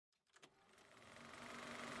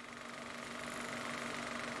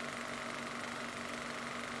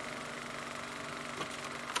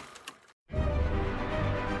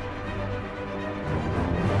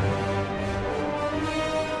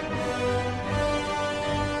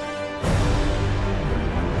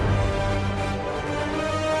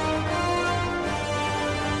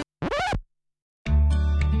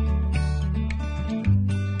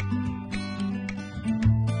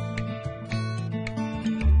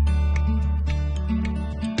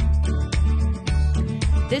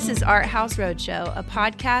This is Art House Roadshow, a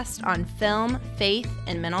podcast on film, faith,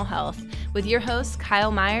 and mental health with your hosts Kyle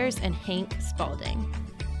Myers and Hank Spalding.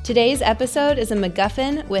 Today's episode is a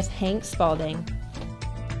MacGuffin with Hank Spalding.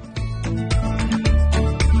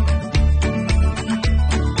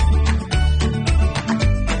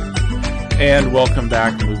 And welcome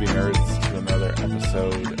back, movie nerds, to another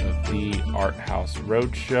episode of the Art House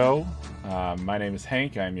Roadshow. My name is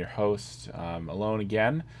Hank. I'm your host, alone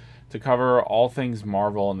again, to cover all things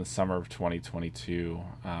Marvel in the summer of 2022.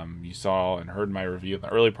 You saw and heard my review in the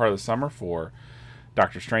early part of the summer for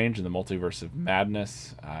Doctor Strange and the Multiverse of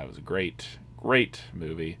Madness. It was a great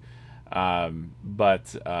movie.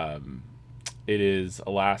 But it is,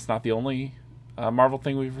 alas, not the only Marvel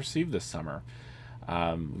thing we've received this summer.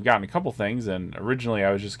 We've gotten a couple things, and originally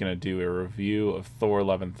I was just going to do a review of Thor: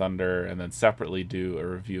 Love and Thunder and then separately do a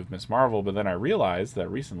review of Ms. Marvel, but then I realized that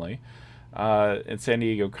recently in San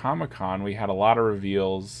Diego Comic-Con we had a lot of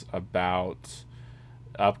reveals about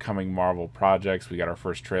upcoming Marvel projects. We got our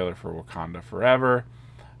first trailer for Wakanda Forever,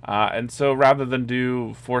 and so rather than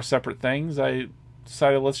do four separate things, I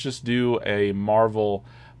decided let's just do a Marvel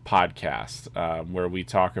podcast where we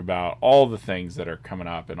talk about all the things that are coming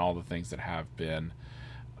up and all the things that have been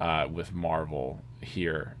with Marvel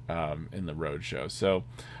here in the Roadshow. So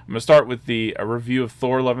I'm going to start with a review of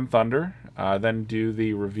Thor: Love and Thunder, then do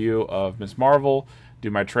the review of Ms. Marvel, do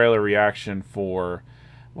my trailer reaction for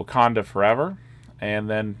Wakanda Forever, and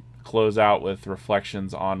then close out with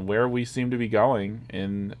reflections on where we seem to be going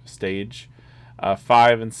in stage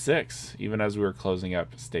 5 and 6, even as we were closing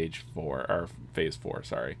up phase 4,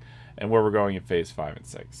 and where we're going in phase 5 and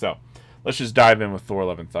 6. So let's just dive in with Thor: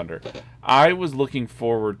 Love and Thunder. I was looking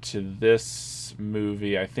forward to this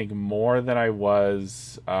movie, I think, more than I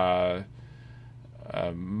was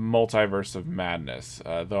Multiverse of Madness,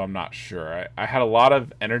 though I'm not sure. I had a lot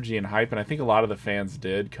of energy and hype, and I think a lot of the fans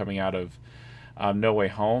did coming out of No Way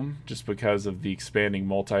Home, just because of the expanding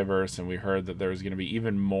multiverse, and we heard that there was going to be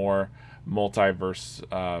even more multiverse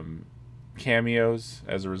cameos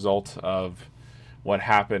as a result of what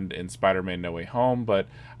happened in Spider-Man No Way Home. But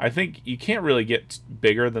I think you can't really get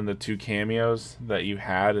bigger than the two cameos that you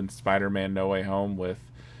had in Spider-Man No Way Home with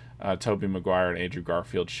Tobey Maguire and Andrew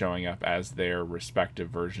Garfield showing up as their respective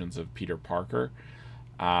versions of Peter Parker.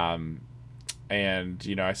 And,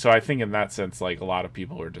 so I think in that sense, like, a lot of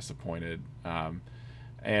people are disappointed. But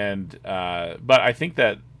I think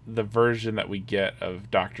that the version that we get of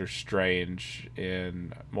Doctor Strange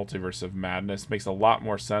in Multiverse of Madness makes a lot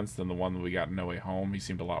more sense than the one that we got in No Way Home. He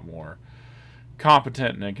seemed a lot more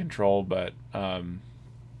competent and in control, but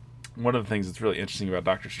one of the things that's really interesting about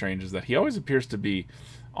Doctor Strange is that he always appears to be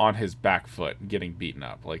on his back foot and getting beaten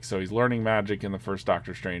up. Like, so he's learning magic in the first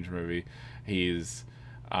Doctor Strange movie. He's,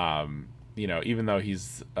 even though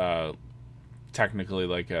he's technically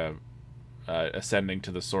like ascending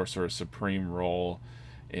to the Sorcerer Supreme role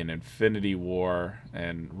in Infinity War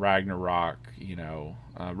and Ragnarok,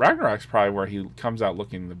 Ragnarok's probably where he comes out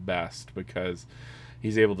looking the best because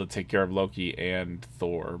he's able to take care of Loki and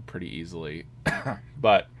Thor pretty easily.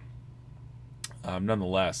 But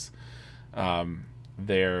nonetheless,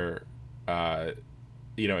 Infinity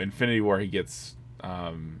War, he gets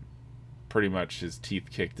pretty much his teeth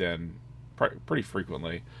kicked in pretty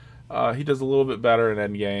frequently. He does a little bit better in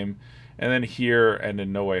Endgame. And then here and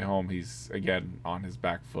in No Way Home, he's, again, on his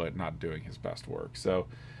back foot, not doing his best work. So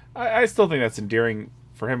I still think that's endearing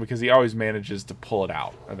for him because he always manages to pull it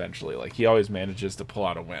out eventually. Like, he always manages to pull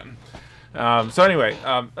out a win. So anyway,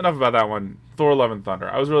 enough about that one. Thor: Love and Thunder.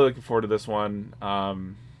 I was really looking forward to this one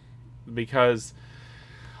because,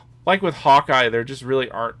 like with Hawkeye, there just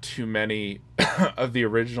really aren't too many of the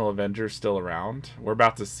original Avengers still around. We're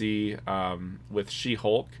about to see, with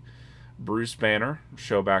She-Hulk, Bruce Banner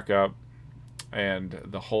show back up and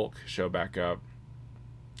the Hulk show back up,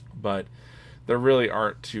 but there really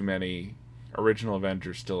aren't too many original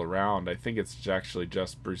Avengers still around. I think it's actually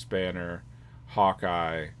just Bruce Banner,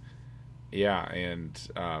 Hawkeye, and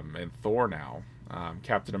Thor now.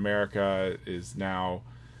 Captain America is now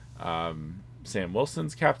Sam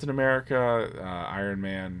Wilson's Captain America. Iron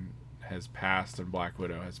Man has passed and Black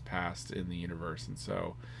Widow has passed in the universe, and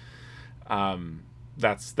so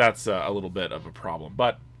that's a little bit of a problem.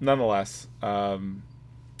 But nonetheless,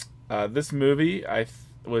 this movie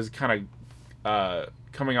was kind of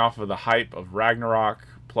coming off of the hype of Ragnarok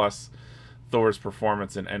plus Thor's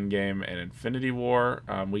performance in Endgame and Infinity War.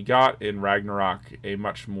 We got in Ragnarok a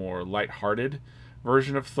much more lighthearted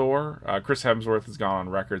version of Thor. Chris Hemsworth has gone on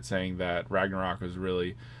record saying that Ragnarok was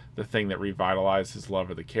really the thing that revitalized his love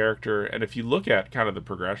of the character. And if you look at kind of the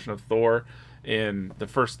progression of Thor in the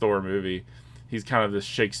first Thor movie, he's kind of this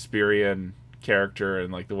Shakespearean character,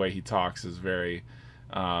 and like the way he talks is very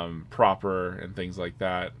proper and things like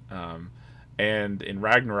that. And in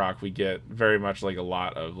Ragnarok, we get very much like a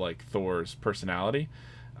lot of like Thor's personality,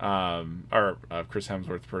 or Chris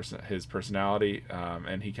Hemsworth's his personality,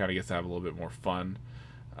 and he kind of gets to have a little bit more fun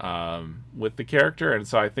with the character. And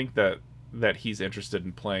so I think that he's interested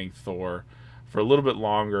in playing Thor for a little bit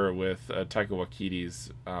longer with Taika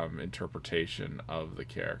Waititi's interpretation of the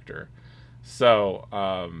character. So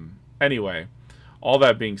anyway, all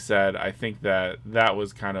that being said, I think that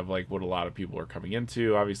was kind of like what a lot of people are coming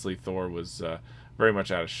into. Obviously, Thor was very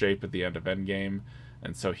much out of shape at the end of Endgame,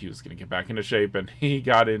 and so he was going to get back into shape, and he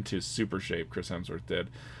got into super shape. Chris Hemsworth did.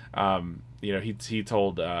 He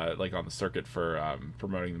told like on the circuit for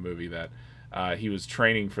promoting the movie that he was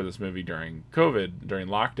training for this movie during COVID, during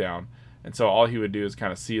lockdown, and so all he would do is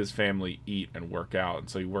kind of see his family eat and work out, and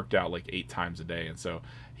so he worked out like 8 times a day, and so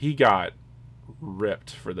he got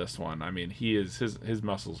ripped for this one. I mean, his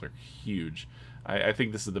muscles are huge. I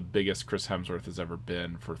think this is the biggest Chris Hemsworth has ever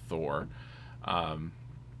been for Thor.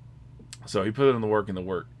 So he put it in the work, and the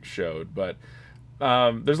work showed. But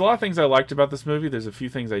there's a lot of things I liked about this movie. There's a few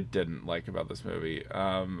things I didn't like about this movie.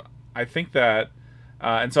 I think that,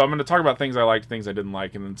 and so I'm going to talk about things I liked, things I didn't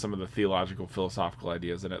like, and then some of the theological, philosophical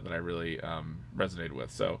ideas in it that I really resonated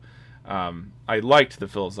with. So I liked the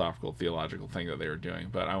philosophical, theological thing that they were doing,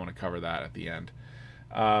 but I want to cover that at the end.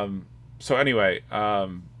 So anyway,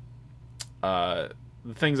 the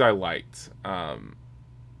things I liked.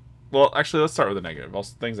 Well, actually, let's start with the negative.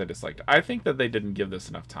 Also, things I disliked. I think that they didn't give this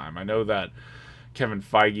enough time. I know that Kevin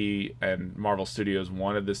Feige and Marvel Studios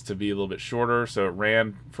wanted this to be a little bit shorter, so it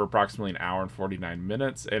ran for approximately an hour and 49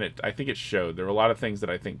 minutes, and I think it showed. There were a lot of things that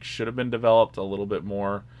I think should have been developed a little bit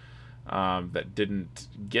more that didn't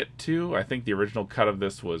get to. I think the original cut of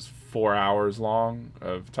this was 4 hours long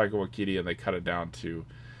of Taika Waititi, and they cut it down to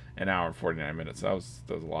an hour and 49 minutes. That was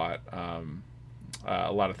a lot.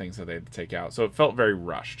 A lot of things that they had to take out. So it felt very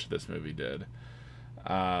rushed, this movie did.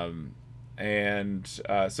 So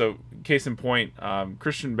case in point,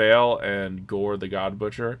 Christian Bale and Gore the God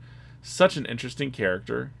Butcher, such an interesting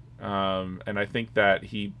character. And I think that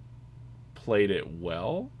he played it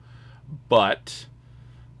well. But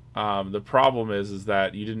the problem is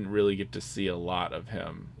that you didn't really get to see a lot of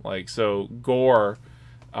him. Like, so Gore,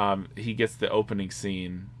 he gets the opening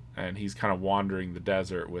scene, and he's kind of wandering the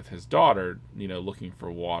desert with his daughter, looking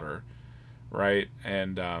for water, right?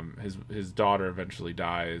 And his daughter eventually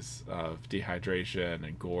dies of dehydration,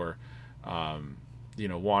 and Gore,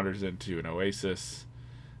 wanders into an oasis,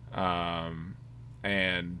 and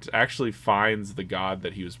actually finds the god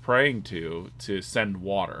that he was praying to send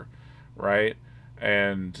water, right?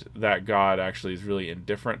 And that god actually is really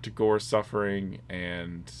indifferent to Gore's suffering,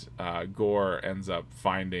 and Gore ends up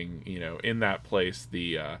finding, in that place,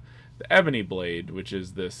 the ebony blade, which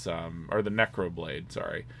is this, or the necro blade,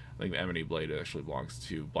 sorry. I think the ebony blade actually belongs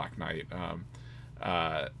to Black Knight.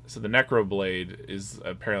 So the necro blade is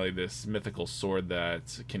apparently this mythical sword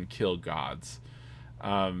that can kill gods.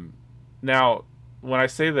 Now, when I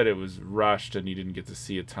say that it was rushed and you didn't get to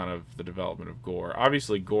see a ton of the development of Gore,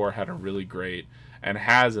 obviously Gore had a really great, and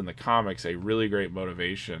has in the comics, a really great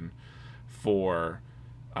motivation for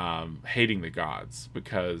hating the gods,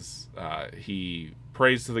 because he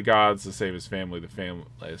prays to the gods to save his family.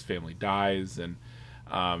 His family dies, and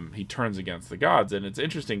he turns against the gods. And it's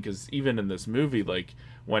interesting because even in this movie, like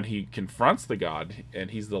when he confronts the god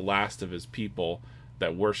and he's the last of his people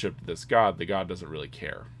that worshipped this god, the god doesn't really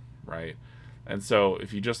care, right? And so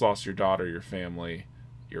if you just lost your daughter, your family,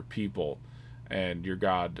 your people, and your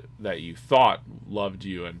god that you thought loved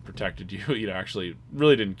you and protected you, actually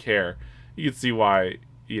really didn't care, you could see why,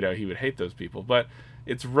 he would hate those people. But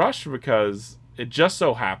it's rushed because it just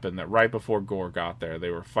so happened that right before Gore got there, they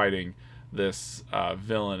were fighting this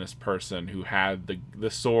villainous person who had the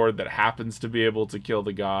sword that happens to be able to kill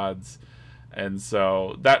the gods. And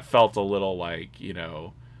so that felt a little like,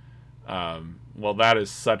 well, that is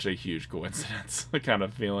such a huge coincidence, the kind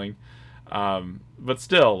of feeling. But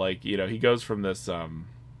still, like, he goes from this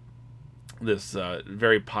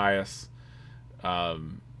very pious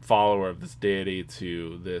follower of this deity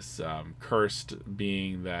to this cursed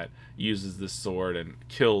being that uses this sword and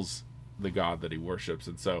kills the god that he worships.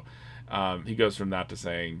 And so he goes from that to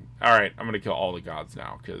saying, all right, I'm going to kill all the gods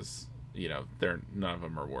now, because none of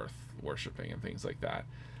them are worth worshiping and things like that.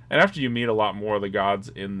 And after you meet a lot more of the gods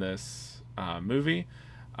in this movie,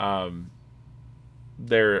 you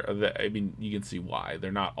can see why.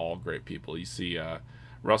 They're not all great people. You see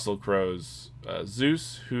Russell Crowe's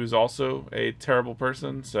Zeus, who's also a terrible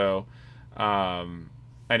person. So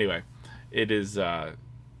anyway, it is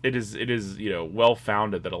it is well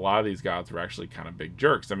founded that a lot of these gods were actually kind of big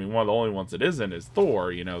jerks. I mean, one of the only ones that isn't is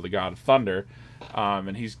Thor, the god of thunder,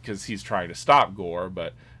 and he's trying to stop Gore,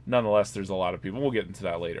 but nonetheless, there's a lot of people. We'll get into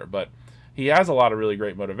that later, but he has a lot of really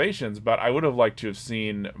great motivations. But I would have liked to have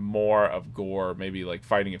seen more of Gore, maybe like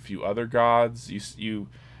fighting a few other gods. You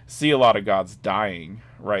see a lot of gods dying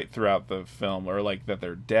right throughout the film, or like that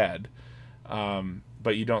they're dead,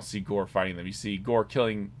 but you don't see Gore fighting them. You see Gore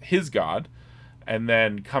killing his god, and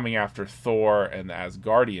then coming after Thor and the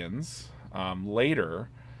Asgardians later,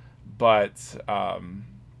 but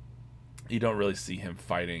you don't really see him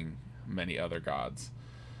fighting many other gods.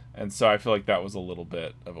 And so I feel like that was a little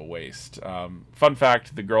bit of a waste. Fun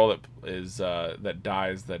fact, the girl that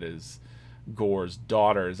dies, that is Gore's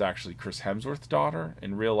daughter, is actually Chris Hemsworth's daughter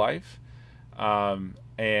in real life. In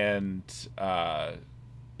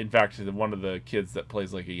fact, one of the kids that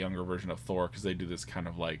plays like a younger version of Thor, because they do this kind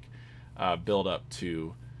of like build up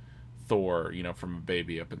to Thor, from a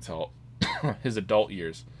baby up until his adult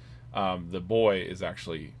years. The boy is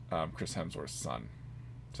actually Chris Hemsworth's son.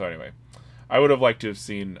 So anyway, I would have liked to have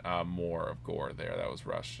seen more of Gore there. That was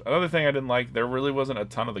rushed. Another thing I didn't like, there really wasn't a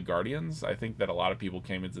ton of the Guardians. I think that a lot of people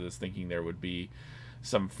came into this thinking there would be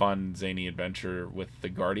some fun, zany adventure with the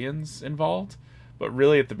Guardians involved. But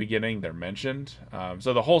really at the beginning, they're mentioned.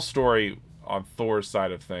 So the whole story on Thor's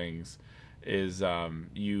side of things is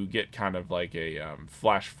you get kind of like a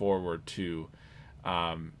flash forward to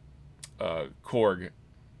Korg,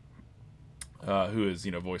 who is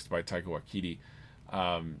voiced by Taika Waititi,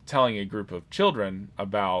 telling a group of children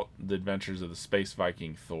about the adventures of the space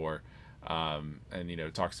Viking Thor, and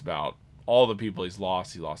talks about all the people he's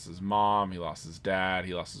lost. He lost his mom, he lost his dad,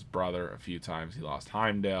 he lost his brother a few times, he lost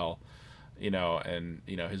Heimdall, and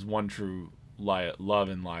his one true love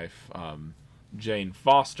in life, Jane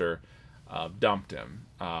Foster, dumped him,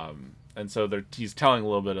 and so he's telling a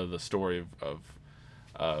little bit of the story of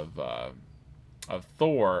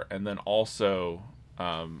Thor, and then also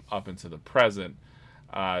up into the present,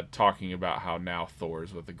 talking about how now Thor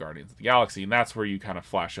is with the Guardians of the Galaxy, and that's where you kind of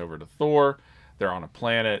flash over to Thor. They're on a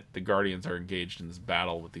planet. The Guardians are engaged in this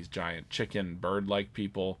battle with these giant chicken bird-like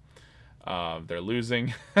people. They're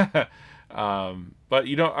losing. But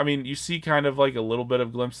you see kind of like a little bit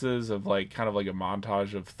of glimpses of like kind of like a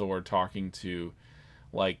montage of Thor talking to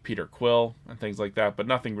like Peter Quill and things like that, but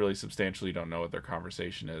nothing really substantial. You don't know what their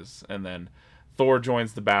conversation is. And then Thor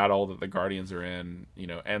joins the battle that the Guardians are in,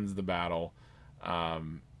 ends the battle.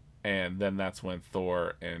 And then that's when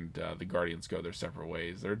Thor and the Guardians go their separate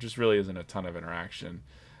ways. There just really isn't a ton of interaction.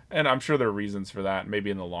 And I'm sure there are reasons for that. Maybe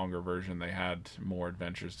in the longer version they had more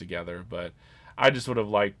adventures together. But I just would have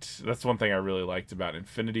liked... That's one thing I really liked about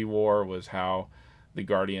Infinity War, was how the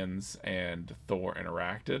Guardians and Thor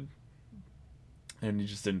interacted. And you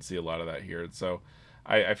just didn't see a lot of that here. And so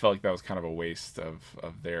I felt like that was kind of a waste of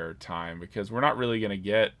their time, because we're not really going to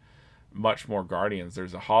get much more Guardians.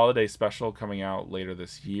 There's a holiday special coming out later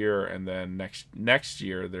this year, and then next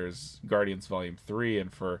year there's Guardians Volume 3,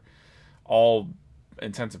 and for all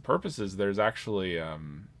intents and purposes there's actually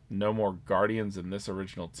no more Guardians in this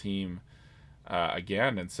original team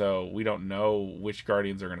again, and so we don't know which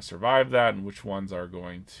Guardians are going to survive that and which ones are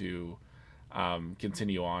going to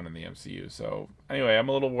continue on in the MCU. So anyway, I'm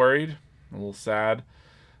a little worried, a little sad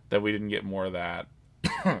that we didn't get more of that.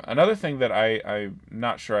 Another thing that I'm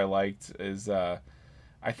not sure I liked is I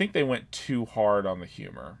think they went too hard on the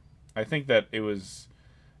humor. I think that it was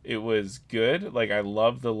good. Like, I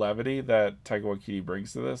love the levity that Taika Waititi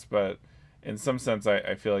brings to this, but in some sense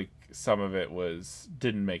I feel like some of it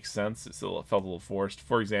didn't make sense. It still felt a little forced.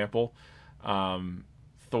 For example,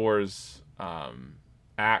 Thor's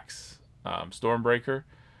axe, Stormbreaker,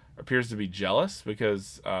 appears to be jealous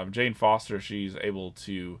because Jane Foster, she's able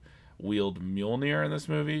to wield Mjolnir in this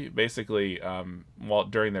movie. Basically,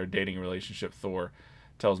 during their dating relationship, Thor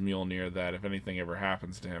tells Mjolnir that if anything ever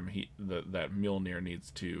happens to him, that Mjolnir needs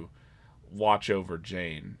to watch over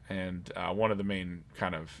Jane. And one of the main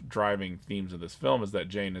kind of driving themes of this film is that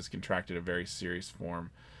Jane has contracted a very serious form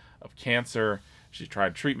of cancer. She's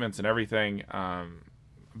tried treatments and everything,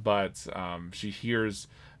 but she hears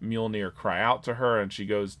Mjolnir cry out to her, and she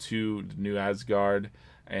goes to New Asgard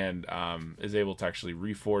and is able to actually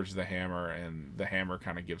reforge the hammer, and the hammer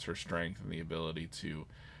kind of gives her strength and the ability to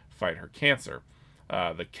fight her cancer.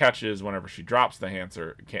 The catch is whenever she drops the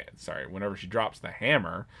hammer,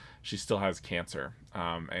 she still has cancer.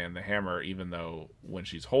 And the hammer, even though when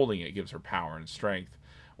she's holding it, gives her power and strength,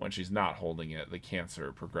 when she's not holding it, the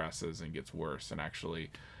cancer progresses and gets worse. And actually,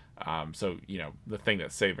 the thing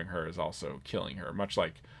that's saving her is also killing her, much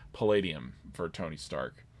like palladium for Tony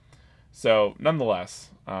Stark. So, nonetheless,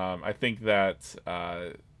 I think that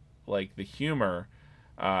like the humor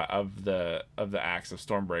of the acts of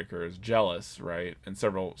Stormbreaker is jealous, right? And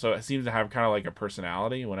several, so it seems to have kind of like a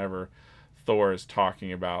personality whenever Thor is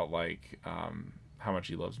talking about like how much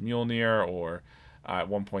he loves Mjolnir, or at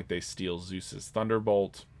one point they steal Zeus's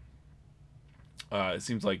thunderbolt. It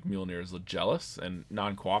seems like Mjolnir is jealous and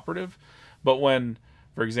non-cooperative, but when,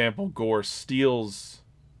 for example, Gore steals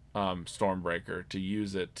Stormbreaker to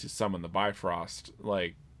use it to summon the Bifrost,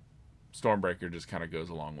 like Stormbreaker just kind of goes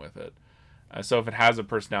along with it. So if it has a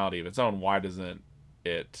personality of its own, why doesn't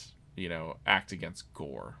it, act against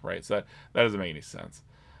Gore, right? So that doesn't make any sense.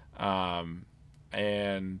 That.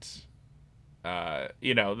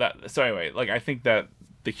 So anyway, like I think that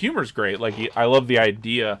the humor's great. Like I love the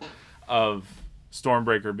idea of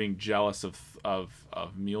Stormbreaker being jealous of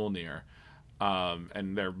Mjolnir,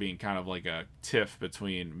 and there being kind of like a tiff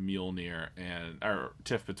between Stormbreaker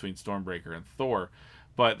and Thor.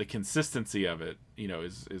 But the consistency of it,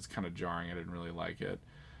 is kind of jarring. I didn't really like it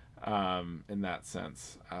in that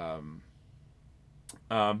sense.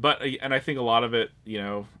 But I think a lot of it,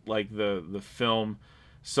 like the film,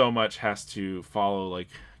 so much has to follow like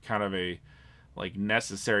kind of a like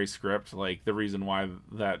necessary script. Like the reason why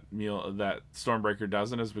that Stormbreaker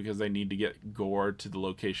doesn't is because they need to get Gore to the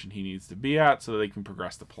location he needs to be at so that they can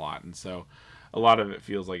progress the plot. And so a lot of it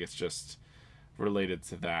feels like it's just related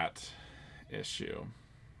to that issue.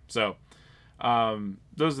 So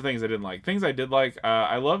those are the things I didn't like. Things I did like,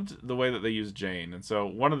 I loved the way that they used Jane. And so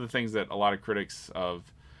one of the things that a lot of critics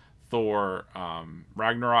of Thor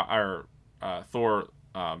Ragnarok, or Thor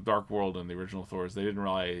Dark World and the original Thors, they didn't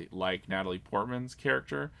really like Natalie Portman's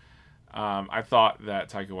character. I thought that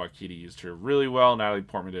Taika Waititi used her really well. Natalie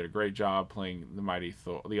Portman did a great job playing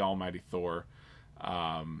the almighty Thor.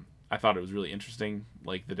 I thought it was really interesting,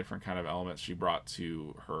 like the different kind of elements she brought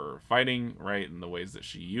to her fighting, right, and the ways that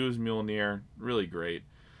she used Mjolnir, really great.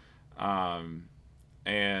 I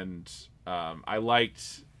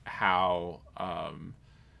liked how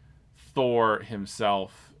Thor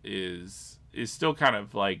himself is still kind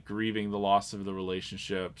of like grieving the loss of the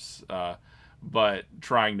relationships, but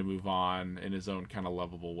trying to move on in his own kind of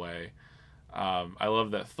lovable way. I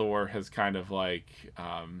love that Thor has kind of like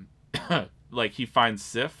like he finds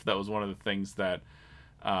Sif. That was one of the things that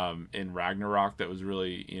in Ragnarok that was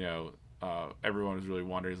really, everyone was really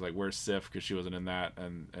wondering, is like, where's Sif, because she wasn't in that.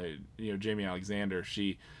 And Jamie Alexander,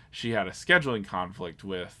 she had a scheduling conflict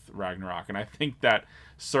with Ragnarok, and I think that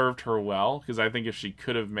served her well, because I think if she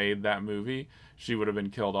could have made that movie, she would have been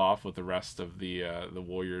killed off with the rest of the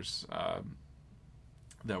warriors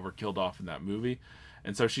that were killed off in that movie.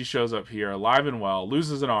 And so she shows up here alive and well,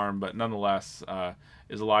 loses an arm, but nonetheless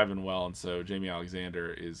is alive and well. And so Jamie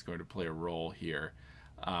Alexander is going to play a role here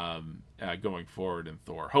going forward in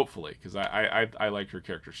Thor, hopefully, because I like her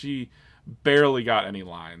character. She barely got any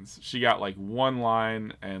lines. She got like one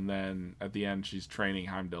line, and then at the end she's training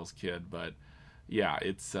Heimdall's kid. But yeah,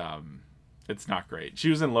 it's not great. She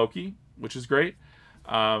was in Loki, which is great.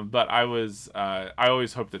 But I always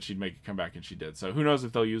hoped that she'd make a comeback, and she did. So who knows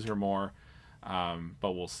if they'll use her more.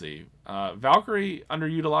 But we'll see. Valkyrie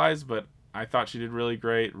underutilized, but I thought she did really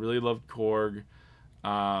great. Really loved Korg.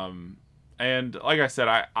 And like I said,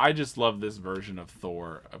 I just love this version of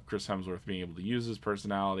Thor, of Chris Hemsworth being able to use his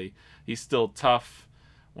personality. He's still tough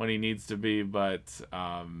when he needs to be, but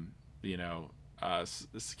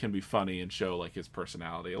this can be funny and show like his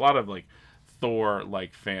personality. A lot of like Thor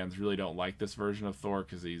like fans really don't like this version of Thor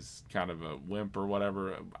because he's kind of a wimp or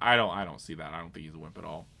whatever. I don't see that. I don't think he's a wimp at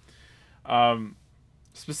all.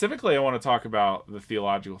 Specifically, I want to talk about the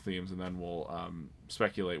theological themes, and then we'll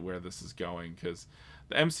speculate where this is going, because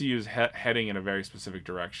the MCU is heading in a very specific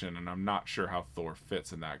direction, and I'm not sure how Thor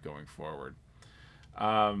fits in that going forward.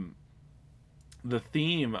 The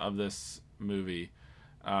theme of this movie,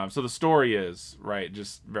 so the story is, right,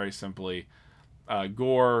 just very simply,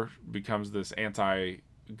 Gore becomes this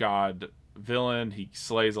anti-god villain. He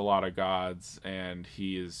slays a lot of gods, and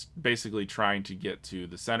he is basically trying to get to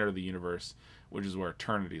the center of the universe, which is where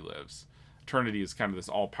Eternity lives. Eternity is kind of this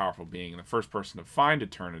all-powerful being, and the first person to find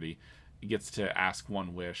Eternity gets to ask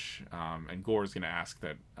one wish, and Gore is going to ask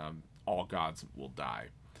that all gods will die.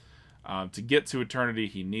 To get to Eternity,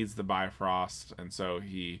 he needs the Bifrost, and so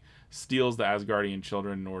he steals the Asgardian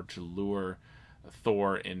children in order to lure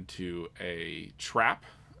Thor into a trap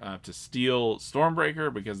to steal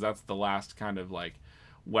Stormbreaker, because that's the last kind of like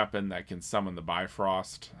weapon that can summon the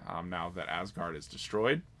Bifrost now that Asgard is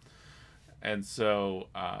destroyed. And so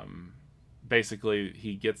basically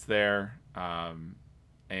he gets there,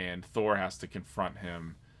 and Thor has to confront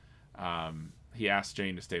him. He asks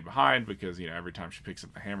Jane to stay behind because every time she picks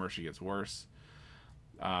up the hammer she gets worse.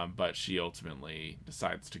 but she ultimately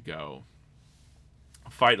decides to go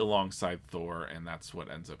fight alongside Thor, and that's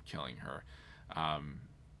what ends up killing her.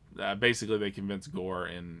 Basically, they convince Gore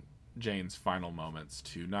in Jane's final moments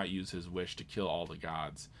to not use his wish to kill all the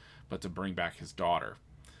gods, but to bring back his daughter.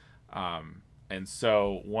 And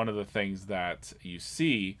so one of the things that you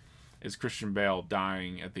see is Christian Bale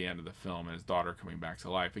dying at the end of the film and his daughter coming back to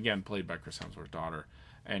life. Again, played by Chris Hemsworth's daughter.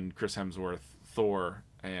 And Chris Hemsworth, Thor,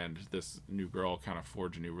 and this new girl kind of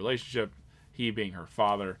forge a new relationship, he being her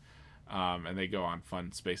father. And they go on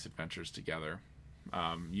fun space adventures together,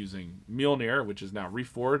 using Mjolnir, which is now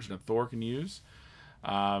reforged and Thor can use,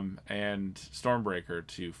 and Stormbreaker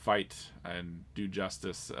to fight and do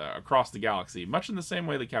justice across the galaxy, much in the same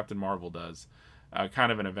way that Captain Marvel does.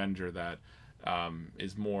 Kind of an Avenger that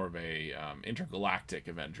is more of a intergalactic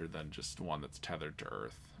Avenger than just one that's tethered to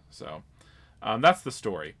Earth. So that's the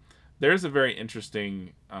story. There's a very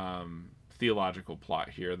interesting theological plot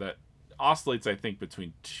here that oscillates, I think,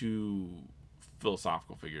 between two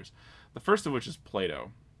philosophical figures. The first of which is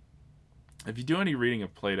Plato. If you do any reading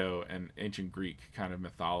of Plato and ancient Greek kind of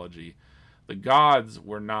mythology, the gods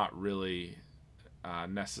were not really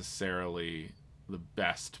necessarily the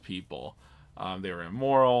best people. They were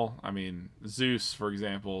immoral. I mean, Zeus, for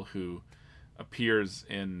example, who appears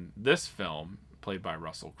in this film, played by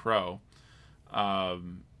Russell Crowe,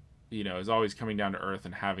 is always coming down to Earth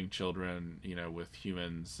and having children, with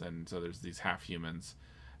humans. And so there's these half humans,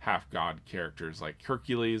 half god characters like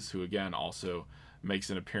Hercules, who again also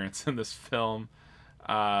makes an appearance in this film.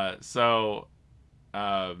 Plato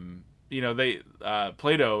and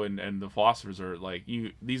the philosophers are like,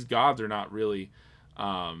 these gods are not really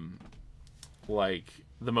like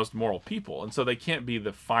the most moral people, and so they can't be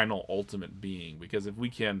the final ultimate being, because if we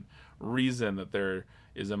can reason that there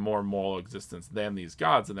is a more moral existence than these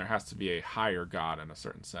gods, then there has to be a higher god in a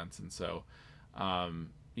certain sense. And so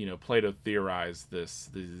Plato theorized the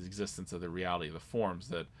existence of the reality of the forms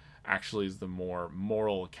that actually is the more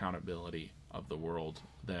moral accountability of the world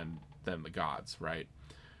than the gods, right?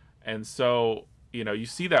 And so you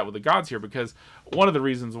see that with the gods here, because one of the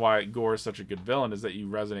reasons why Gore is such a good villain is that you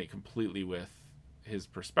resonate completely with his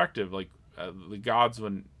perspective. Like the gods,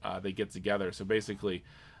 when they get together, so basically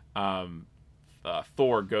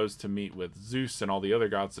Thor goes to meet with Zeus and all the other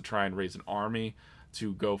gods to try and raise an army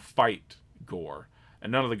to go fight Gore,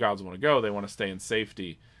 and none of the gods want to go. They want to stay in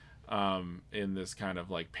safety in this kind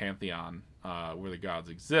of like pantheon where the gods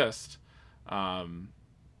exist.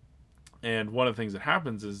 And one of the things that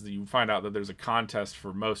happens is that you find out that there's a contest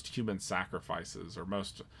for most human sacrifices, or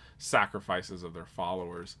most sacrifices of their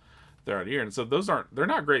followers throughout the year. And so they're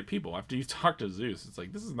not great people. After you talk to Zeus, it's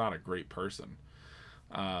like, this is not a great person.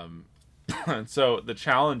 And so the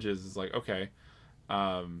challenge is like, okay,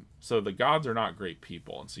 so the gods are not great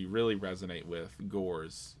people. And so you really resonate with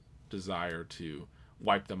Gore's desire to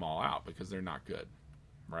wipe them all out because they're not good,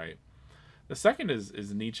 right? The second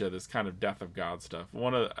is Nietzsche, this kind of death of God stuff.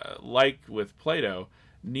 Like with Plato,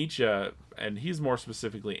 Nietzsche, and he's more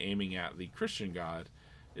specifically aiming at the Christian God,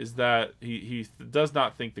 is that he does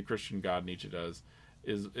not think the Christian God, Nietzsche does,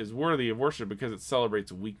 is worthy of worship because it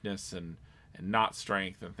celebrates weakness and not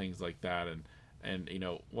strength and things like that. And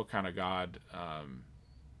what kind of God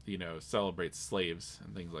celebrates slaves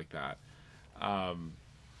and things like that.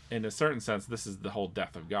 In a certain sense, this is the whole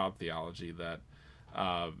death of God theology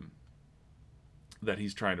that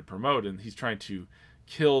he's trying to promote, and he's trying to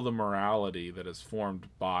kill the morality that is formed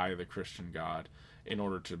by the Christian God in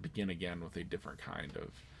order to begin again with a different kind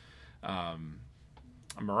of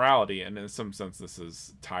morality. And in some sense, this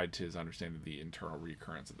is tied to his understanding of the internal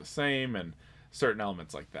recurrence of the same and certain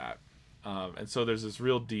elements like that. And so there's this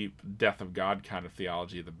real deep death of God kind of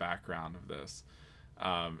theology at the background of this.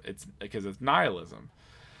 It's because it's nihilism.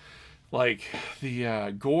 Like,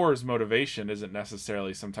 the Gore's motivation isn't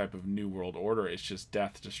necessarily some type of new world order. It's just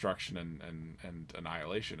death, destruction, and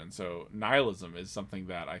annihilation. And so nihilism is something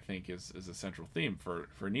that I think is a central theme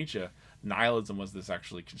for Nietzsche. Nihilism was this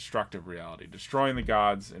actually constructive reality, destroying the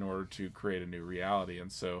gods in order to create a new reality.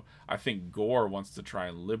 And so I think Gore wants to try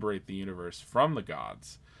and liberate the universe from the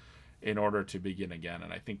gods in order to begin again.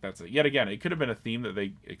 And I think that's yet again, it could have been a theme that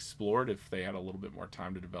they explored if they had a little bit more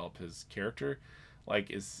time to develop his character.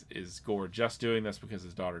 Like, is Gore just doing this because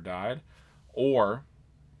his daughter died? Or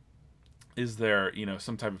is there,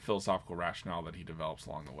 some type of philosophical rationale that he develops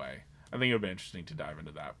along the way? I think it would be interesting to dive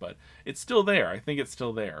into that. But it's still there. I think it's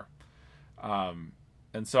still there. And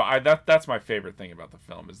so that's my favorite thing about the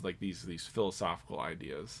film, is like these philosophical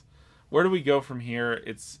ideas. Where do we go from here?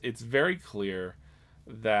 It's very clear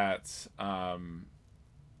that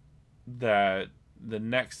that the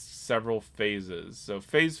next several phases, so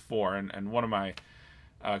phase 4, and one of my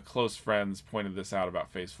close friends pointed this out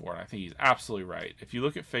about Phase 4, and I think he's absolutely right. If you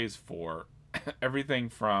look at Phase 4, everything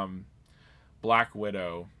from Black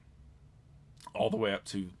Widow all the way up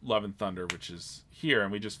to Love and Thunder, which is here,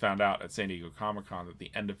 and we just found out at San Diego Comic-Con that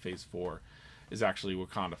the end of Phase 4 is actually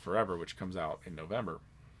Wakanda Forever, which comes out in November.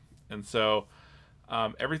 And so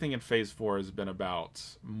everything in Phase 4 has been about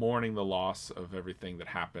mourning the loss of everything that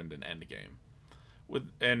happened in Endgame.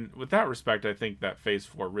 With that respect, I think that Phase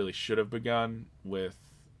 4 really should have begun with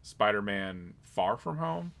Spider-Man Far From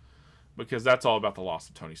Home, because that's all about the loss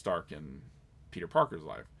of Tony Stark and Peter Parker's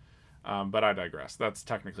life. But I digress. That's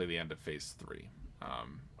technically the end of Phase 3,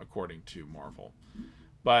 according to Marvel.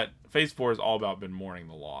 But Phase 4 has all about been mourning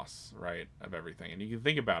the loss, right, of everything. And you can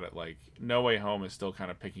think about it, like, No Way Home is still kind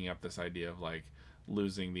of picking up this idea of, like,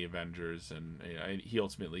 losing the Avengers. And he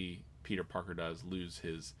ultimately, Peter Parker does lose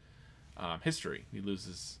his history. He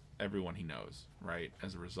loses everyone he knows, right,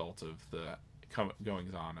 as a result of the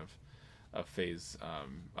goings-on of Phase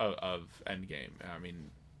of Endgame. I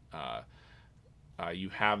mean, you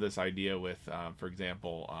have this idea with, for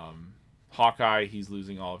example, Hawkeye. He's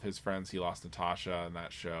losing all of his friends. He lost Natasha in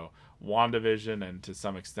that show. WandaVision, and to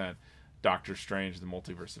some extent, Doctor Strange, the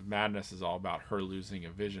Multiverse of Madness, is all about her losing a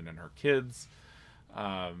vision and her kids.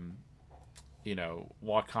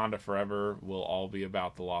 Wakanda Forever will all be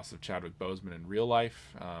about the loss of Chadwick Boseman in real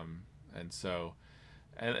life.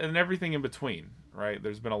 And everything in between, right?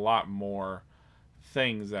 There's been a lot more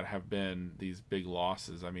things that have been these big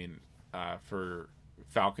losses. I mean, for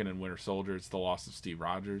Falcon and Winter Soldier, it's the loss of Steve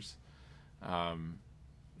Rogers. And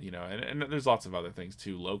there's lots of other things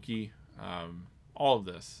too. Loki. All of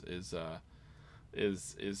this is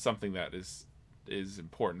something that is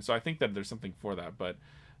important. So I think that there's something for that. But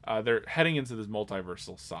they're heading into this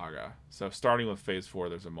multiversal saga. So starting with Phase 4,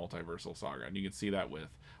 there's a multiversal saga, and you can see that with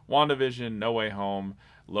WandaVision, No Way Home,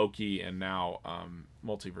 Loki, and now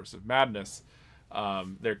Multiverse of Madness.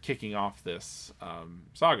 They're kicking off this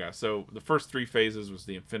saga. So the first 3 phases was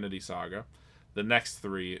the Infinity Saga. The next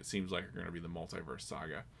 3, it seems like, are going to be the Multiverse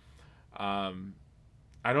Saga.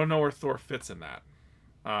 I don't know where Thor fits in that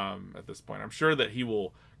at this point. I'm sure that he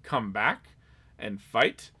will come back and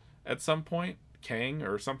fight at some point, Kang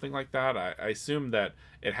or something like that. I assume that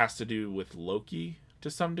it has to do with Loki to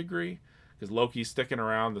some degree, because Loki's sticking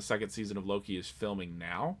around. The second season of Loki is filming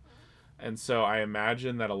now. And so I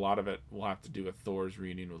imagine that a lot of it will have to do with Thor's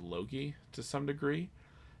reunion with Loki to some degree.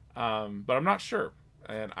 But I'm not sure.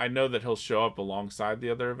 And I know that he'll show up alongside the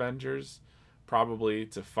other Avengers, probably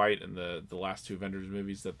to fight in the last 2 Avengers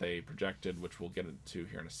movies that they projected, which we'll get into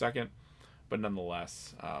here in a second. But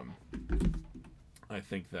nonetheless, I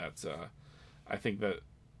think that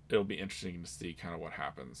it'll be interesting to see kind of what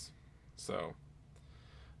happens. So,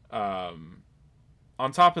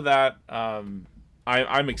 on top of that,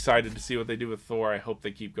 I'm excited to see what they do with Thor. I hope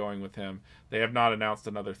they keep going with him. They have not announced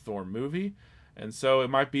another Thor movie, and so it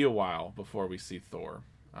might be a while before we see Thor.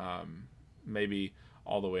 Maybe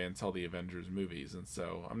all the way until the Avengers movies, and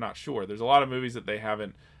so I'm not sure. There's a lot of movies that they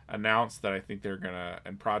haven't announced that I think they're gonna,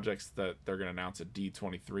 and projects that they're gonna announce at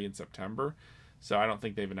D23 in September. So I don't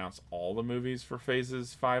think they've announced all the movies for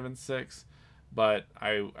phases 5 and 6, but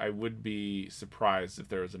I would be surprised if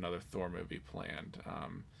there was another Thor movie planned,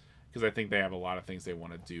 because I think they have a lot of things they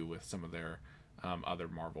want to do with some of their other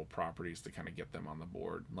Marvel properties to kind of get them on the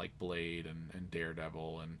board, like Blade and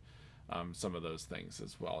Daredevil and some of those things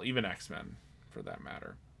as well, even X-Men for that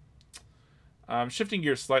matter. Shifting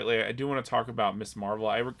gears slightly, I do want to talk about Ms. Marvel.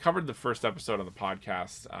 I covered the first episode on the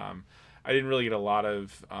podcast. I didn't really get a lot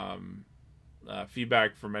of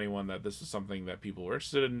feedback from anyone that this was something that people were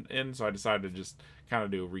interested in, so I decided to just kind of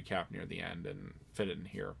do a recap near the end and fit it in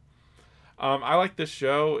here. I like this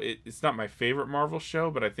show. It's not my favorite Marvel show,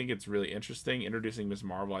 but I think it's really interesting. Introducing Ms.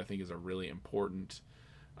 Marvel, I think, is a really important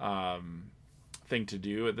thing to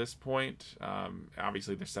do at this point.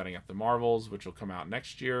 Obviously, they're setting up the Marvels, which will come out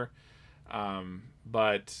next year.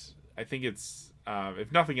 But I think it's,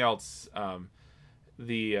 if nothing else,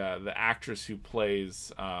 the actress who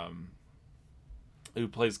plays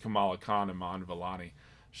Kamala Khan, Iman Vellani,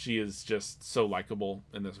 she is just so likable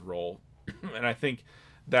in this role. And I think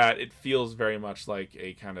that it feels very much like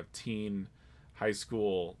a kind of teen high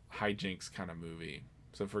school hijinks kind of movie.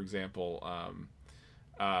 So, for example,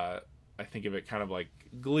 I think of it kind of like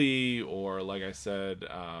Glee, or like I said,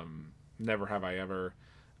 Never Have I Ever.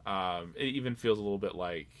 It even feels a little bit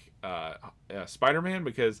like Spider-Man,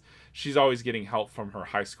 because she's always getting help from her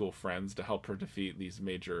high school friends to help her defeat these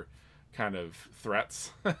major kind of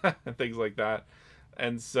threats and things like that.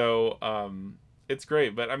 And so it's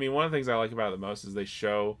great. But I mean, one of the things I like about it the most is they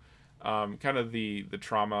show kind of the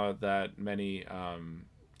trauma that many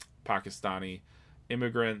Pakistani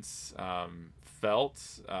immigrants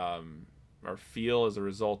felt or feel as a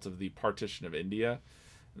result of the partition of India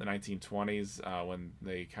in the 1920s, when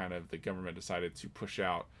the government decided to push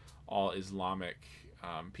out all Islamic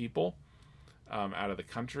people out of the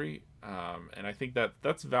country. And I think that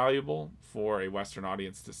that's valuable for a Western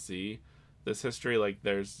audience to see this history. Like,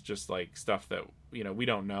 there's just like stuff that we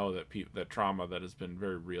don't know, that trauma that has been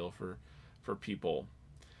very real for people.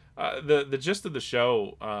 The gist of the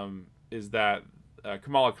show is that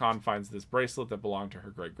Kamala Khan finds this bracelet that belonged to her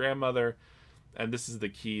great grandmother, and this is the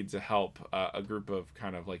key to help a group of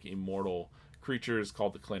kind of like immortal creatures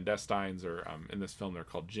called the clandestines, or in this film they're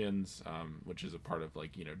called jinns, which is a part of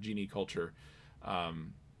like genie culture.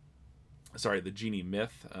 The genie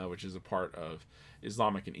myth, which is a part of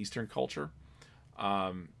Islamic and Eastern culture.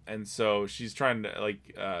 And so she's trying to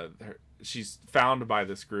she's found by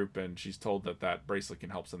this group, and she's told that bracelet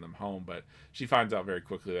can help send them home, but she finds out very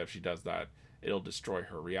quickly that if she does that, it'll destroy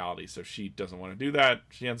her reality. So she doesn't want to do that.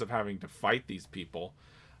 She ends up having to fight these people,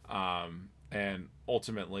 and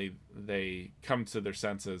ultimately they come to their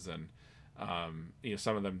senses, and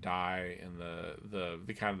some of them die, and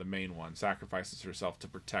the kind of the main one sacrifices herself to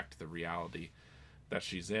protect the reality that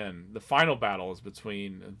she's in. The final battle is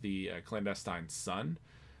between the clandestine's son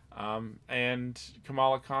and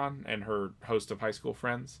Kamala Khan and her host of high school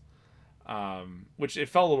friends, which it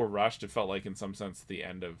felt a little rushed. It felt like, in some sense, the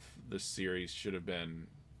end of this series should have been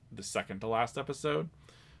the second to last episode,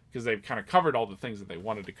 because they've kind of covered all the things that they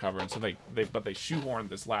wanted to cover, and so they shoehorned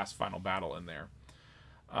this last final battle in there.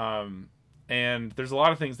 And there's a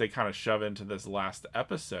lot of things they kind of shove into this last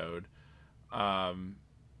episode,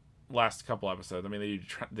 last couple episodes. I mean,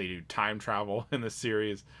 they do time travel in this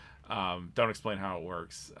series. Don't explain how it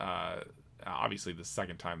works. Obviously, the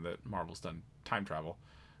second time that Marvel's done time travel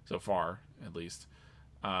so far, at least.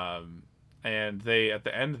 And they, at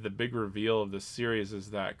the end, the big reveal of this series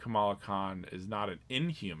is that Kamala Khan is not an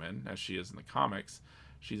Inhuman, as she is in the comics.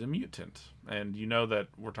 She's a mutant. And you know that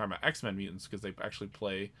we're talking about X-Men mutants because they actually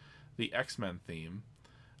play the X-Men theme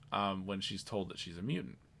when she's told that she's a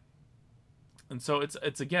mutant. And so it's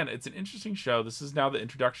an interesting show. This is now the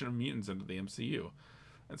introduction of mutants into the MCU.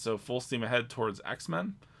 And so full steam ahead towards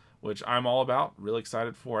X-Men, which I'm all about, really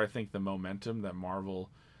excited for. I think the momentum that Marvel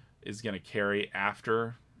is going to carry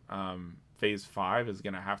after Phase 5 is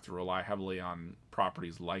going to have to rely heavily on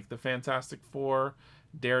properties like the Fantastic Four,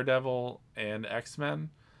 Daredevil, and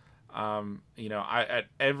X-Men. At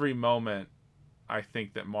every moment, I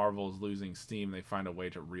think that Marvel is losing steam. They find a way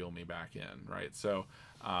to reel me back in, right? So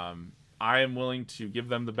I am willing to give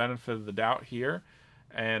them the benefit of the doubt here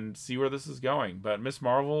and see where this is going. But Miss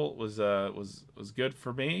Marvel was good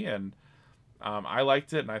for me, and I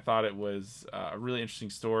liked it, and I thought it was a really interesting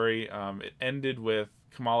story. It ended with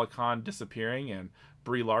Kamala Khan disappearing and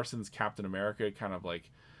Brie Larson's Captain America kind of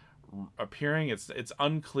like appearing. It's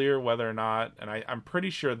unclear whether or not, and I'm pretty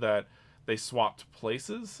sure that they swapped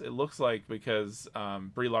places, it looks like, because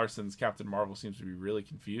Brie Larson's Captain Marvel seems to be really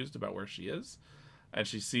confused about where she is, and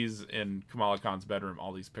she sees in Kamala Khan's bedroom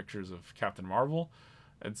all these pictures of Captain Marvel.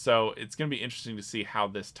 And so it's going to be interesting to see how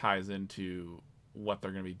this ties into what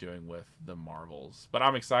they're going to be doing with the Marvels. But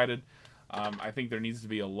I'm excited. I think there needs to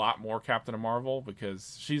be a lot more Captain Marvel,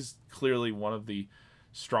 because she's clearly one of the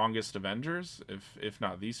strongest Avengers, if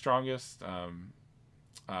not the strongest,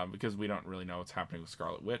 because we don't really know what's happening with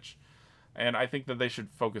Scarlet Witch. And I think that they should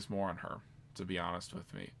focus more on her, to be honest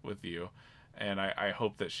with you. And I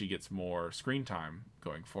hope that she gets more screen time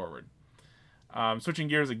going forward. Switching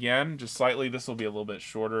gears again, just slightly, this will be a little bit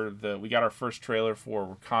shorter. We got our first trailer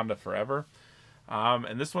for Wakanda Forever.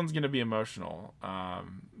 And this one's going to be emotional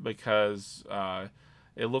because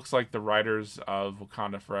it looks like the writers of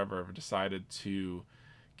Wakanda Forever have decided to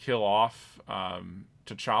kill off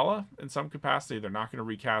T'Challa in some capacity. They're not going to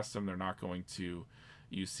recast him. They're not going to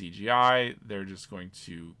use CGI. They're just going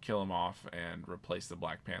to kill him off and replace the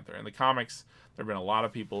Black Panther. In the comics, there have been a lot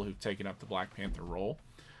of people who've taken up the Black Panther role.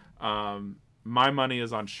 My money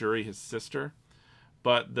is on Shuri, his sister.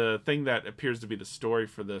 But the thing that appears to be the story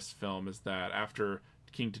for this film is that after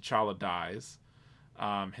King T'Challa dies,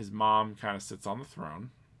 his mom kind of sits on the throne,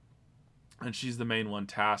 and she's the main one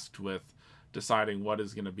tasked with deciding what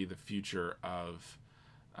is going to be the future of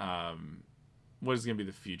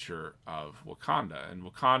Wakanda. And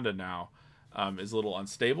Wakanda now is a little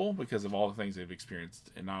unstable because of all the things they've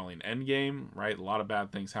experienced, and not only in Endgame, right? A lot of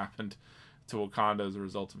bad things happened to Wakanda as a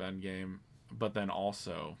result of Endgame, but then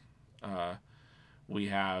also we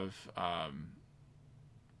have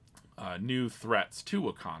new threats to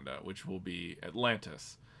Wakanda, which will be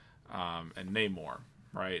Atlantis and Namor,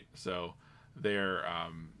 right? So the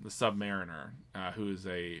Submariner, who is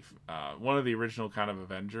one of the original kind of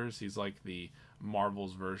Avengers. He's like the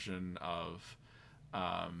Marvel's version of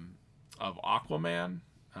Aquaman.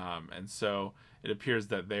 And so it appears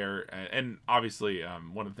that and obviously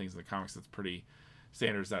one of the things in the comics that's pretty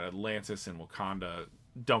standard is that Atlantis and Wakanda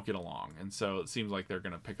don't get along. And so it seems like they're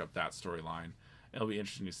going to pick up that storyline. It'll be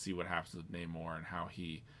interesting to see what happens with Namor and how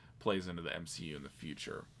he plays into the MCU in the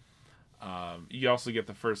future. You also get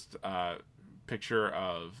the first picture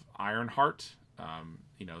of Ironheart,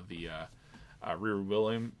 the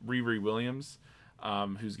Riri Williams,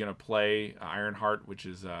 who's going to play Ironheart, which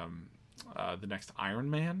is the next Iron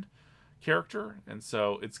Man character. And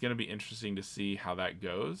so it's going to be interesting to see how that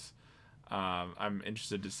goes. I'm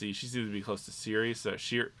interested to see. She seems to be close to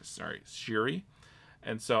Shuri.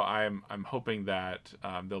 And so I'm hoping that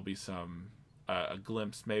there'll be a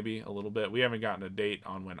glimpse, maybe a little bit. We haven't gotten a date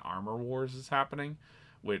on when Armor Wars is happening,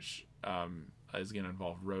 which is going to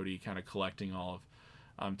involve Rhodey kind of collecting all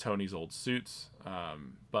of Tony's old suits.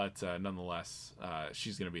 But nonetheless,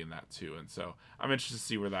 she's going to be in that too. And so I'm interested to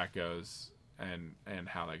see where that goes and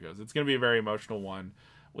how that goes. It's going to be a very emotional one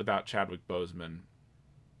without Chadwick Boseman.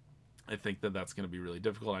 I think that's going to be really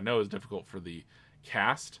difficult. I know it's difficult for the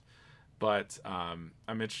cast, but I'm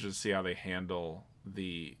interested to see how they handle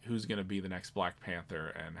who's going to be the next Black Panther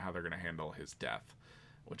and how they're going to handle his death,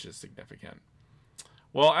 which is significant.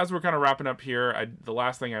 Well, as we're kind of wrapping up here, the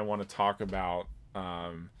last thing I want to talk about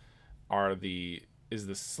is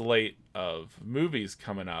the slate of movies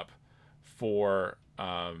coming up for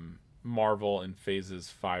Marvel in phases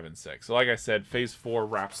 5 and 6. So like I said, phase 4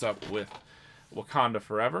 wraps up with Wakanda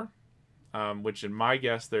Forever, which in my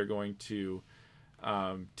guess they're going to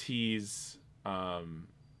tease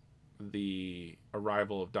the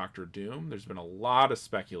arrival of Doctor Doom. There's been a lot of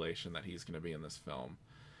speculation that he's going to be in this film,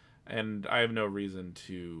 and I have no reason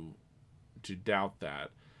to doubt that.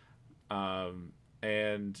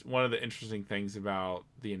 And one of the interesting things about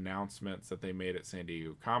the announcements that they made at San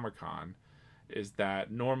Diego Comic-Con is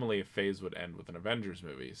that normally a phase would end with an Avengers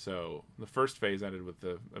movie. So the first phase ended with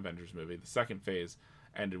the Avengers movie, the second phase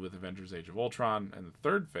ended with Avengers Age of Ultron, and the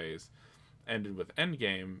third phase ended with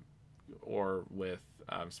Endgame or with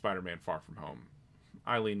Spider-Man Far From Home.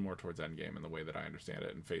 I lean more towards Endgame in the way that I understand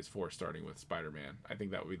it, and phase 4 starting with Spider-Man. I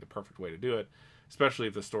think that would be the perfect way to do it, especially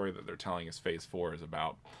if the story that they're telling is phase 4 is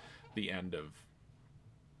about the end of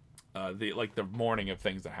the morning of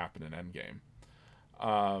things that happened in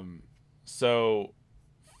Endgame. So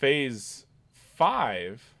phase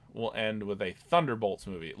 5 will end with a Thunderbolts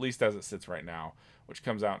movie, at least as it sits right now, which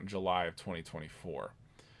comes out in July of 2024.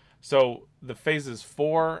 So the phases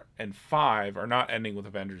 4 and 5 are not ending with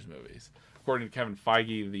Avengers movies. According to Kevin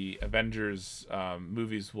Feige, the Avengers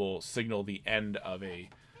movies will signal the end of a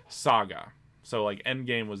saga. So like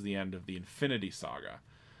Endgame was the end of the Infinity Saga.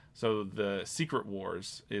 So the Secret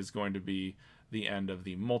Wars is going to be the end of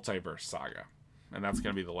the Multiverse Saga. And that's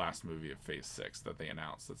going to be the last movie of Phase 6 that they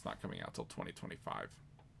announced. That's not coming out till 2025.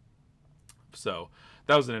 So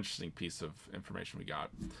that was an interesting piece of information we got.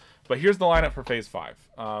 But here's the lineup for Phase 5.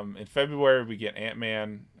 In February, we get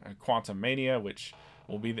Ant-Man Quantumania, which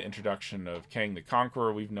will be the introduction of Kang the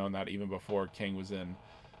Conqueror. We've known that even before Kang was in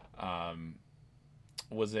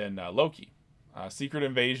Loki. Secret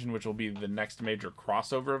Invasion, which will be the next major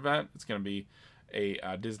crossover event. It's going to be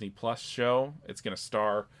a Disney Plus show. It's going to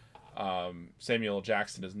star Samuel L.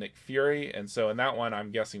 Jackson as Nick Fury. And so in that one,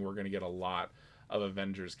 I'm guessing we're going to get a lot of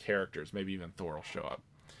Avengers characters. Maybe even Thor will show up.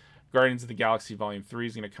 Guardians of the Galaxy Volume 3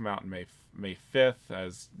 is going to come out in May 5th.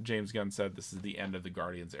 As James Gunn said, this is the end of the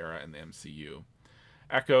Guardians era in the MCU.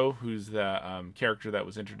 Echo, who's the character that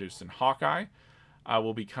was introduced in Hawkeye,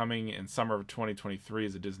 will be coming in summer of 2023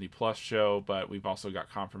 as a Disney Plus show, but we've also got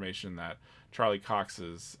confirmation that Charlie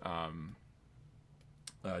Cox's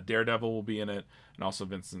Daredevil will be in it, and also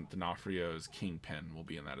Vincent D'Onofrio's Kingpin will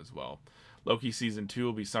be in that as well. Loki Season 2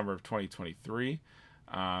 will be summer of 2023,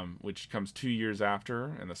 which comes 2 years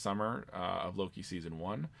after, in the summer of Loki Season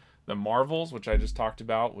 1. The Marvels, which I just talked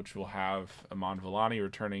about, which will have Iman Vellani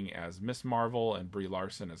returning as Miss Marvel and Brie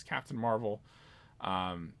Larson as Captain Marvel.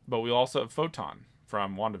 But we also have Photon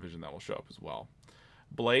from WandaVision that will show up as well.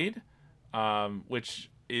 Blade,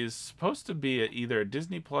 which is supposed to be either a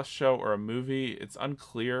Disney Plus show or a movie. It's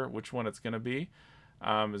unclear which one it's going to be.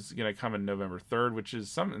 It's going to come in November 3rd, which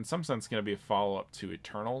is in some sense going to be a follow-up to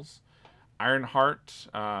Eternals. Ironheart,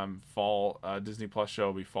 fall Disney Plus show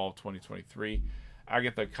will be fall of 2023.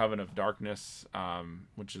 Agatha Coven of Darkness,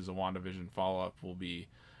 which is a WandaVision follow-up, will be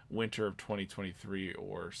winter of 2023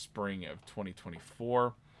 or spring of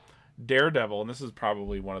 2024. Daredevil, and this is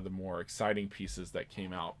probably one of the more exciting pieces that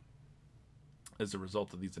came out as a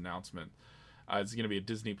result of these announcements. It's going to be a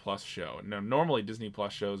Disney Plus show. Now, normally Disney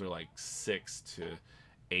Plus shows are like 6 to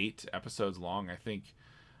 8 episodes long. I think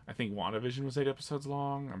WandaVision was 8 episodes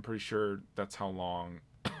long. I'm pretty sure that's how long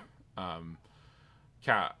the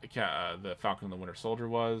Falcon and the Winter Soldier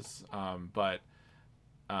was. But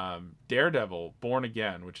Daredevil Born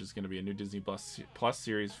Again, which is going to be a new Disney Plus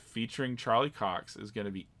series featuring Charlie Cox, is going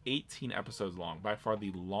to be 18 episodes long. By far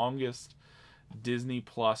the longest Disney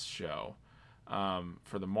Plus show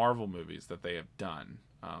for the Marvel movies that they have done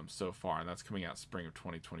so far. And that's coming out spring of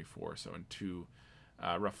 2024. So in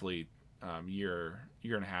roughly year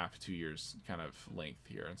and a half, 2 years kind of length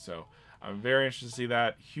here. And so I'm very interested to see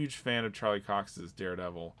that. Huge fan of Charlie Cox's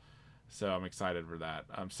Daredevil. So I'm excited for that.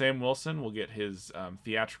 Sam Wilson will get his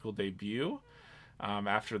theatrical debut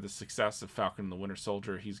after the success of Falcon and the Winter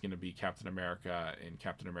Soldier. He's going to be Captain America in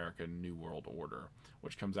Captain America New World Order,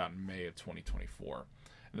 which comes out in May of 2024.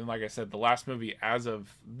 And then, like I said, the last movie as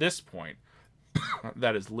of this point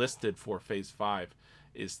that is listed for Phase 5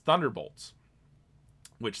 is Thunderbolts,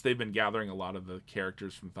 which they've been gathering a lot of the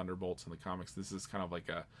characters from Thunderbolts in the comics. This is kind of like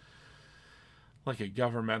a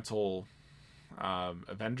governmental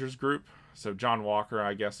Avengers group. So John Walker,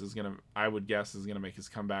 I would guess is gonna make his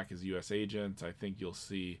comeback as U.S. agent. I think you'll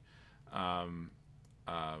see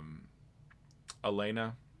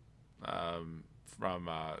Elena from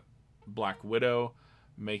Black Widow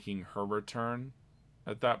making her return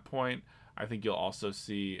at that point. I think you'll also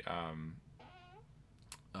see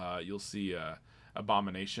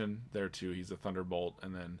Abomination there too. He's a Thunderbolt,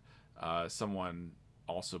 and then someone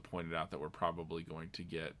also pointed out that we're probably going to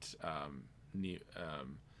get Nemo.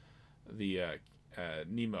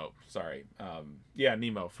 Sorry,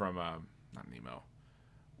 Nemo from not Nemo.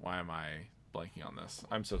 Why am I blanking on this?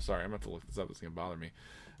 I'm so sorry. I'm going to have to look this up. It's going to bother me.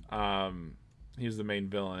 He was the main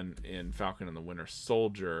villain in Falcon and the Winter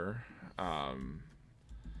Soldier.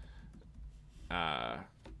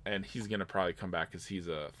 And he's going to probably come back because he's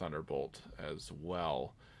a Thunderbolt as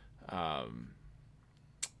well. Let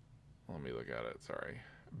me look at it. Sorry.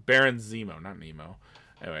 Baron Zemo, not Nemo.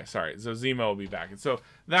 Anyway, sorry. So Zemo will be back. And so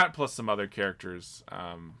that plus some other characters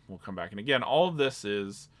will come back. And again, all of this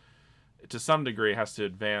is, to some degree, has to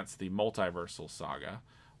advance the multiversal saga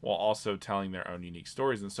while also telling their own unique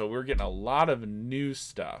stories. And so we're getting a lot of new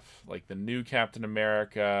stuff, like the new Captain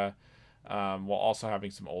America, while also having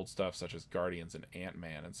some old stuff such as Guardians and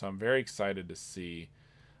Ant-Man. And so I'm very excited to see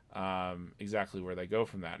exactly where they go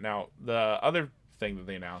from that. Now, the other thing that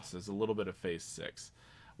they announced is a little bit of Phase 6.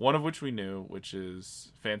 One of which we knew, which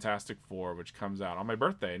is Fantastic Four, which comes out on my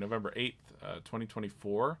birthday, November 8th,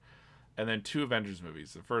 2024. And then 2 Avengers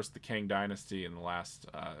movies. The first, The Kang Dynasty, and the last,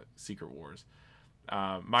 Secret Wars.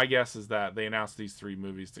 My guess is that they announced these 3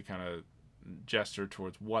 movies to kind of gesture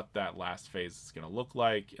towards what that last phase is going to look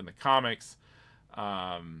like. In the comics,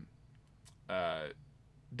 Doctor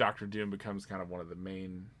Doom becomes kind of one of the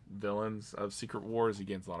main villains of Secret Wars. He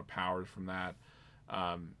gains a lot of powers from that.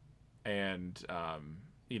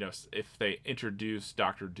 If they introduce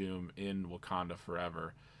Doctor Doom in Wakanda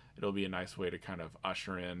Forever, it'll be a nice way to kind of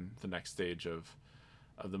usher in the next stage of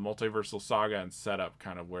the multiversal saga and set up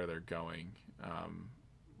kind of where they're going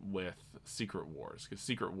with Secret Wars. Because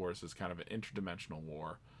Secret Wars is kind of an interdimensional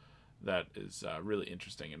war that is really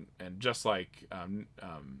interesting. And just like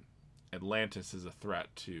Atlantis is a threat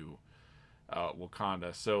to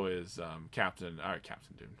Wakanda, so is Captain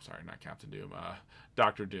Doom. Sorry, not Captain Doom.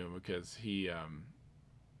 Doctor Doom, because he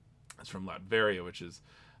is from Latveria, which is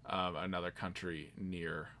another country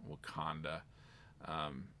near Wakanda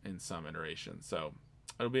in some iteration. So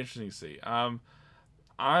it'll be interesting to see.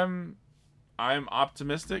 I'm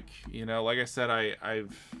optimistic. Like I said,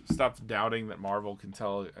 I've stopped doubting that Marvel can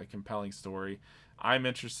tell a compelling story. I'm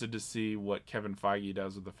interested to see what Kevin Feige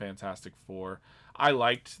does with the Fantastic Four. I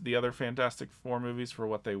liked the other Fantastic Four movies for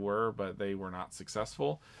what they were, but they were not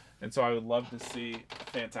successful. And so I would love to see a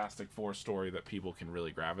Fantastic Four story that people can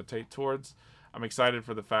really gravitate towards. I'm excited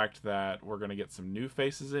for the fact that we're going to get some new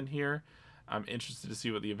faces in here. I'm interested to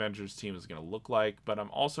see what the Avengers team is going to look like, but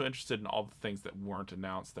I'm also interested in all the things that weren't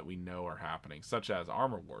announced that we know are happening, such as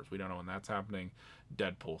Armor Wars. We don't know when that's happening.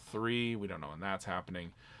 Deadpool 3, we don't know when that's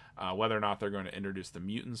happening. Whether or not they're going to introduce the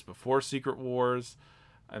mutants before Secret Wars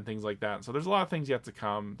and things like that. So there's a lot of things yet to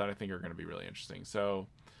come that I think are going to be really interesting. So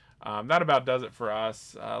that about does it for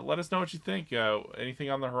us. Let us know what you think.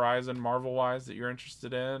 Anything on the horizon Marvel-wise that you're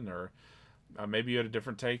interested in, or maybe you had a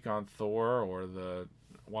different take on Thor or the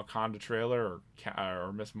Wakanda trailer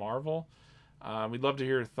or Miss Marvel. We'd love to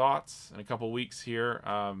hear your thoughts. In a couple weeks here,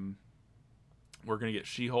 we're going to get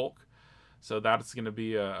She-Hulk. So that's going to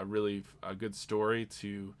be a really good story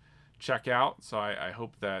to check out. So I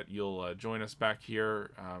hope that you'll join us back here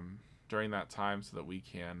during that time so that we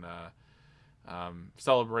can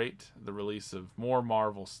celebrate the release of more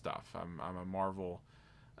Marvel stuff. I'm a Marvel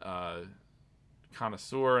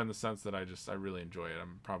connoisseur in the sense that I really enjoy it.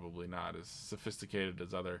 I'm probably not as sophisticated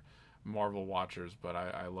as other Marvel watchers, but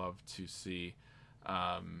I love to see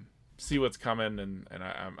what's coming, and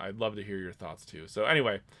I'd love to hear your thoughts too. So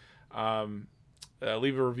anyway,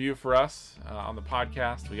 leave a review for us on the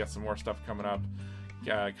podcast. We got some more stuff coming up.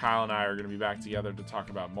 Kyle and I are going to be back together to talk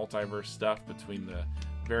about multiverse stuff between the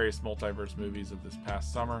various multiverse movies of this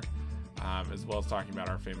past summer, as well as talking about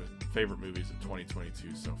our favorite movies of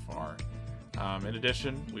 2022 so far. In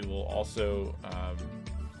addition, we will also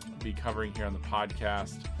be covering here on the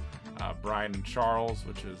podcast Brian and Charles,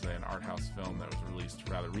 which is an art house film that was released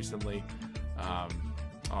rather recently. I'll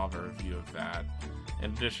have a review of that.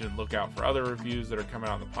 In addition, look out for other reviews that are coming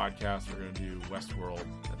out on the podcast. We're going to do Westworld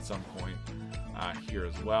at some point here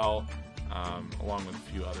as well, along with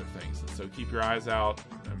a few other things. And so keep your eyes out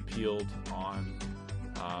and peeled on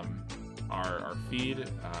our feed.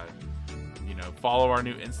 Follow our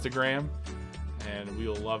new Instagram, and we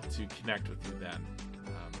will love to connect with you then.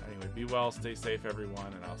 Anyway, be well, stay safe, everyone,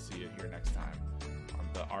 and I'll see you here next time on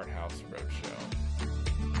the Art House Roadshow.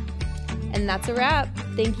 And that's a wrap.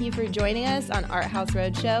 Thank you for joining us on Art House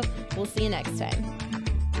Roadshow. We'll see you next time.